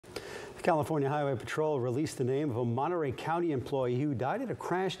California Highway Patrol released the name of a Monterey County employee who died in a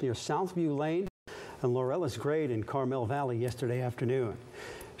crash near Southview Lane and Laureles Grade in Carmel Valley yesterday afternoon.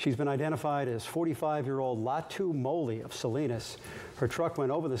 She's been identified as 45-year-old Latu Moley of Salinas. Her truck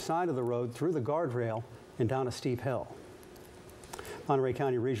went over the side of the road through the guardrail and down a steep hill. Monterey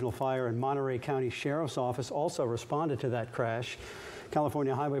County Regional Fire and Monterey County Sheriff's Office also responded to that crash.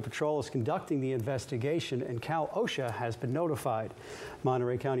 California Highway Patrol is conducting the investigation, and Cal OSHA has been notified.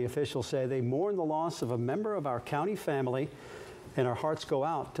 Monterey County officials say they mourn the loss of a member of our county family, and our hearts go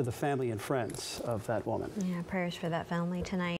out to the family and friends of that woman. Yeah, prayers for that family tonight.